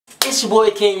It's your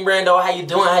boy King Brando. How you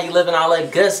doing? How you living? All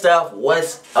that good stuff.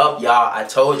 What's up, y'all? I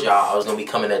told y'all I was gonna be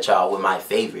coming at y'all with my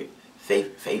favorite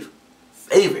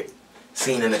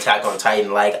scene in Attack on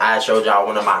Titan. Like I showed y'all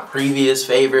one of my previous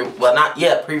favorite, well not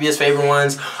yet, previous favorite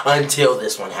ones until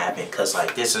this one happened. Cause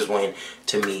like this is when,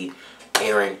 to me,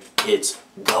 Eren gets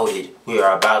goated. We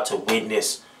are about to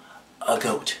witness a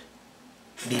goat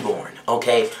be born.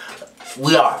 Okay,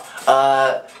 we are.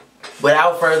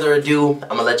 Without further ado, I'm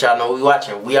gonna let y'all know what we're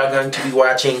watching. We are going to be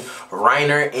watching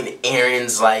Reiner and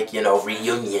Eren's, like, you know,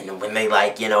 reunion when they,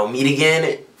 like, you know, meet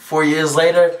again 4 years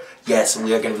later. Yes,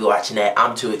 we are gonna be watching that.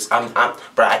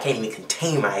 Bro, I can't even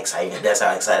contain my excitement. That's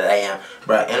how excited I am.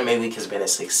 Bro, Anime Week has been a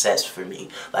success for me.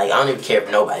 Like, I don't even care if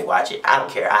nobody watch it. I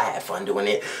don't care. I had fun doing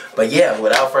it. But yeah,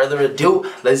 without further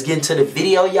ado, let's get into the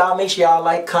video, y'all. Make sure y'all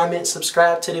like, comment,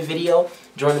 subscribe to the video.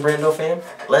 Join the Brando fam.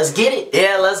 Let's get it.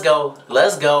 Yeah, let's go.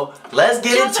 Let's go. Let's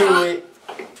get into it.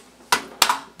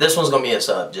 This one's gonna be a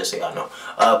sub, just so y'all know.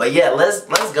 But yeah, let's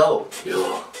go.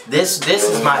 This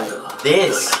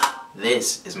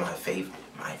is my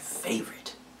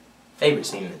favorite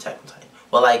scene in Attack on Titan.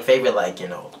 Well, like favorite, like, you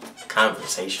know,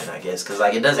 conversation, I guess, because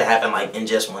like it doesn't happen like in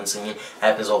just one scene. It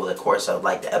happens over the course of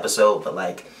like the episode. But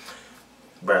like,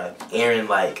 bruh, Eren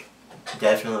like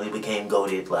definitely became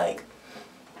goated. Like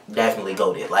definitely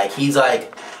goated. Like he's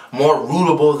like more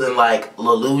rootable than like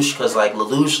Lelouch, because like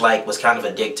Lelouch like was kind of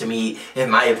a dick to me in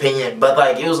my opinion. But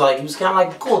like it was like he was kind of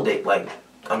like a cool dick. Like,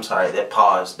 I'm sorry, that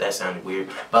pause, that sounded weird.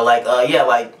 But like yeah,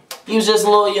 like he was just a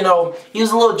little, you know, he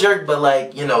was a little jerk, but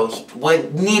like, you know,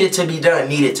 what needed to be done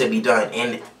needed to be done.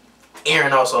 And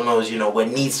Eren also knows, you know, what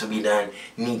needs to be done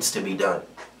needs to be done.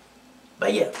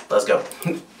 But yeah, let's go.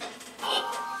 Been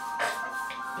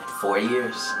 4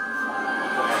 years.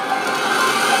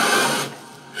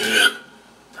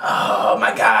 Oh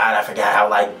my god, I forgot how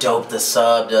like dope the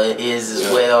sub is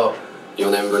as well.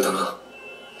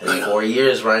 Been 4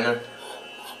 years, Reiner.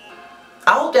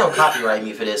 I hope they don't copyright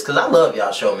me for this, because I love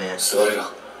y'all show, man.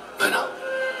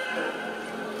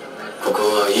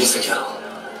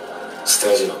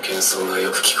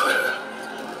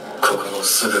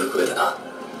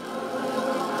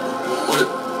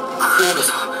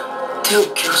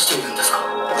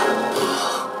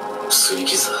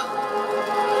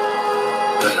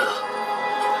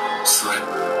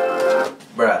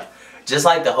 Bruh, just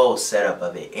like the whole setup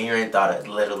of it, Eren thought of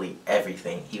literally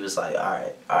everything. He was like,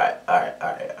 alright.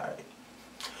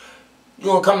 You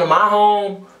gonna come to my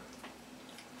home?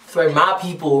 For my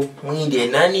people, we ain't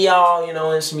did none of y'all, you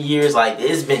know, in some years. Like,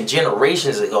 it's been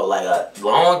generations ago, like a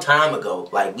long time ago.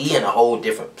 Like, we in a whole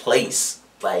different place.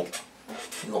 Like,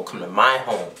 you gonna come to my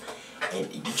home.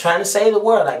 And you trying to save the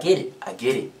world, I get it.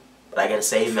 But I gotta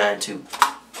save mine too.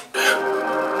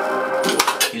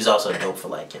 He was also dope for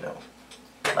like, you know,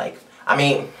 like, I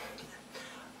mean,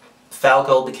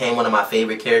 Falco became one of my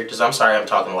favorite characters. I'm sorry I'm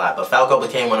talking a lot, but Falco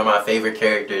became one of my favorite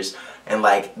characters. And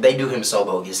like, they do him so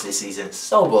bogus this season.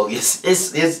 So bogus.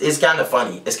 It's kind of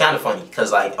funny. It's kind of funny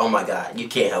because like, oh my god, you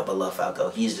can't help but love Falco.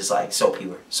 He's just like so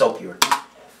pure. So pure.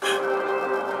 He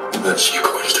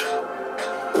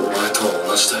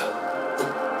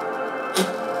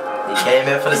came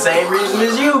in for the same reason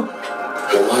as you.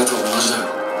 Oh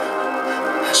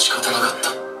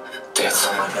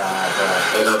my god,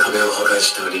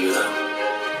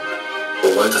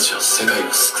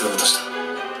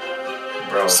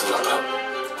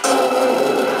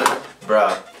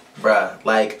 bro. Bruh,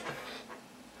 like,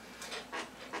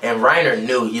 and Reiner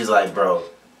knew. He's like, bro,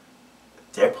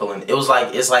 they're pulling. It was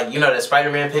like, it's like, you know that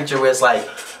Spider-Man picture where it's like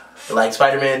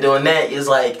Spider-Man doing that. It's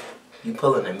like, you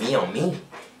pulling a me on me,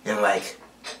 and like,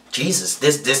 Jesus,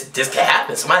 this can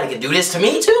happen. Somebody can do this to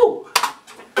me too.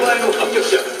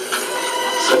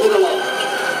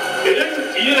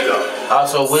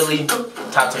 Also, Willie,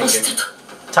 top 10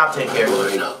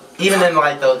 character. Even in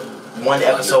like the one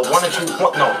episode, no,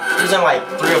 he was in like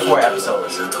 3 or 4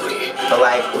 episodes. But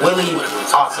like, Willie,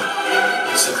 awesome.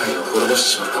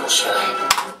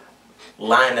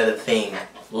 Line of the thing.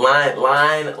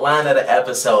 Line of the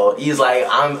episode. He's like,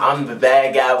 I'm the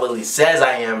bad guy Willie says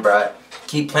I am, bruh.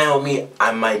 Keep playing with me,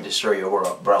 I might destroy your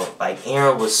world, bro. Like,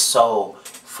 Eren was so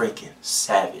freaking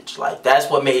savage. Like, that's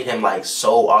what made him like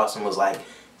so awesome, was like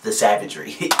the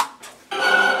savagery.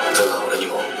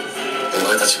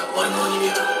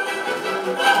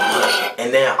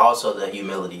 And then also the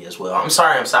humility as well. I'm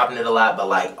sorry I'm stopping it a lot, but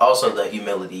like also the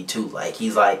humility too. Like,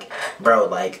 he's like, bro,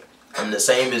 like, I'm the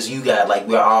same as you guys. Like,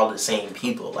 we're all the same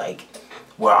people. Like,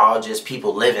 we're all just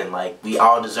people living. Like, we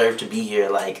all deserve to be here.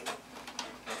 Like,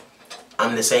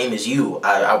 I'm the same as you.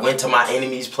 I went to my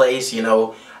enemy's place, you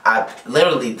know. I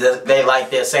literally, they like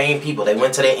the same people. They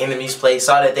went to their enemy's place,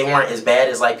 saw that they weren't as bad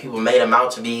as like people made them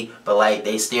out to be, but like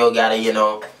they still gotta, you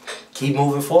know, keep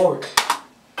moving forward. Get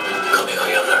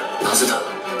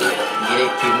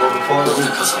it? Keep moving forward.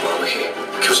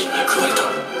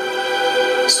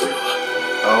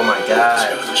 Oh my God.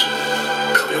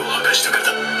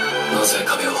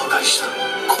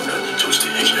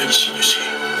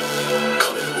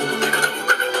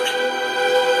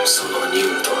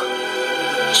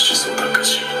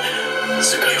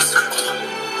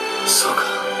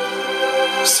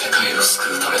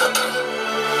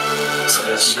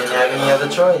 She didn't have any other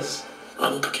choice.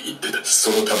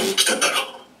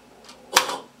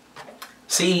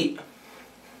 See,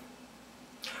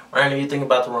 Reiner, you think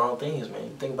about the wrong things, man.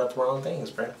 You think about the wrong things,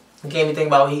 bro. You can't even think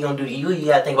about what he gonna do to you. You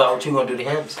gotta think about what you gonna do to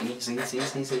him. See.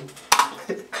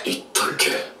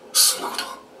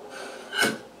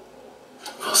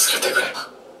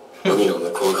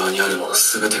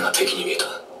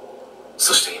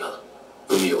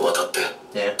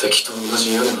 Yeah.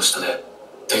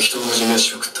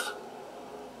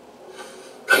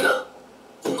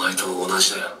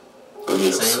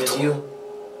 Same as you.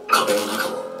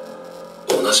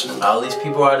 All these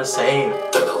people are the same.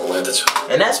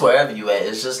 And that's wherever you at.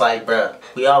 It's just like, bruh,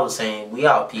 we all the same. We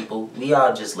all people. We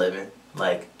all just living.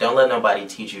 Like, don't let nobody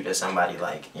teach you that somebody,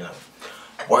 like, you know,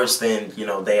 worse than, you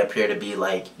know, they appear to be.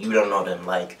 Like, you don't know them.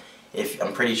 Like, if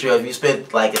I'm pretty sure if you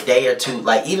spend like a day or two,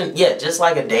 like even, yeah, just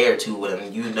like a day or two with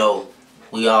them, you know,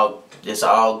 we all, just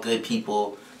all good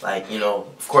people. Like, you know,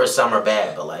 of course some are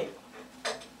bad, but like,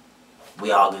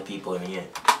 we all good people in the end.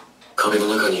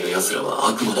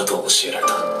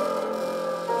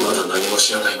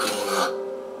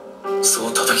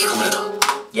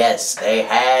 Yes, they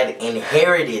had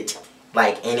inherited,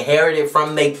 like inherited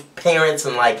from their parents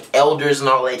and like elders and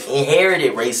all that,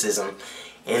 inherited racism.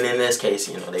 And in this case,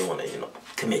 you know, they want to, you know,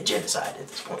 commit genocide at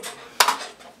this point.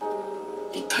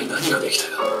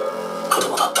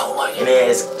 And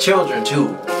as children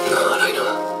too.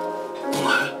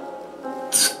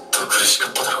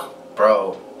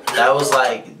 Bro, that was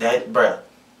like, that, bruh.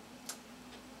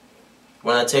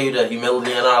 When I tell you the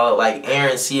humility and all, like,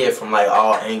 Eren see it from like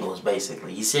all angles,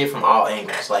 basically. He see it from all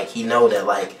angles. Like, he know that,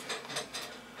 like,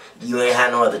 you ain't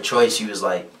had no other choice. You was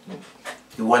like,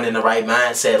 you weren't in the right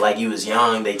mindset, like you was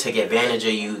young, they took advantage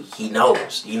of you. He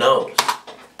knows. He knows.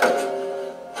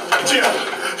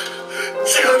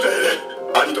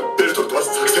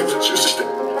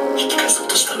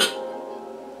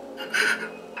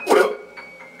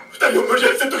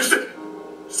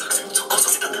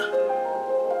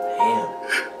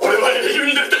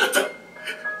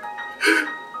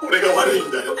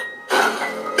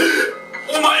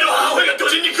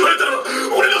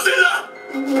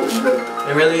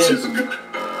 It really is. It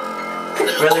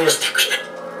really is.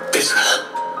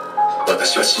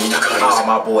 Oh,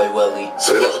 my boy Willie.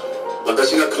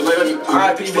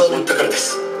 R.I.P. Willie. The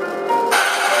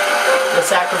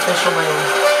sacrificial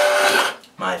lamb.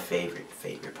 My favorite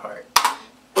part.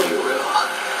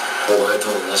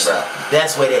 Bruh,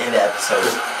 best way to end the episode.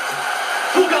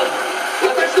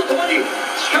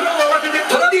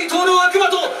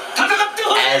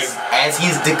 As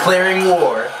he's declaring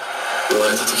war.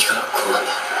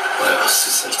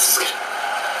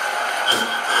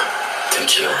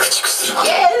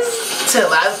 Yes! Till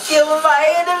I'm killing my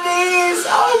enemies!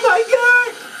 Oh my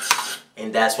God!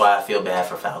 And that's why I feel bad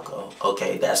for Falco.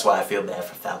 Okay, that's why I feel bad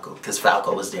for Falco. Because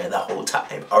Falco was there the whole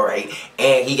time, alright?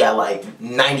 And he got like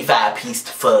 95 pieces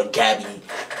for Gabby. Ugh,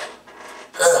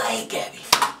 I hate Gabby.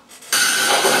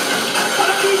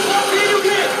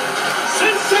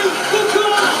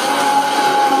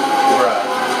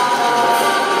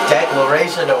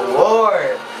 Declaration of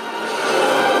war.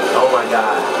 Oh my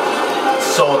God,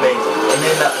 so amazing. And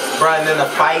then the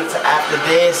fights after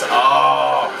this.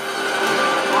 Oh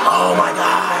my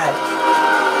God.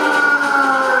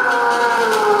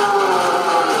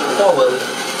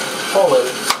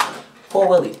 Poor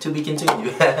Willie. To be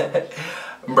continued.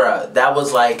 Bruh, that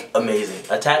was like amazing.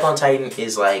 Attack on Titan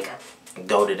is like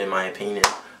goated in my opinion.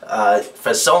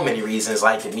 For so many reasons,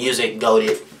 like the music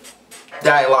goated.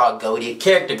 Dialogue goated,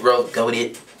 character growth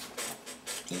goated,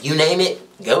 you name it,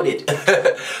 goated.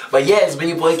 But yeah, it's been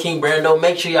your boy King Brando.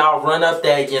 Make sure y'all run up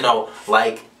that, you know,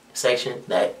 like section,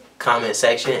 that comment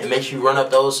section, and make sure you run up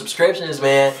those subscriptions,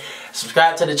 man.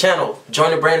 Subscribe to the channel.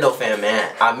 Join the Brando fam,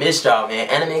 man. I missed y'all, man.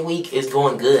 Anime week is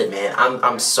going good, man.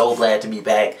 I'm so glad to be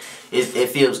back. It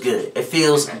feels good. It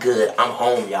feels good. I'm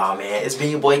home, y'all, man. It's been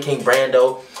your boy King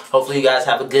Brando. Hopefully you guys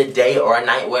have a good day or a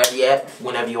night wherever you at,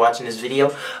 whenever you're watching this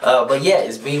video. But yeah,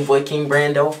 it's been your boy King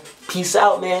Brando. Peace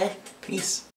out, man. Peace.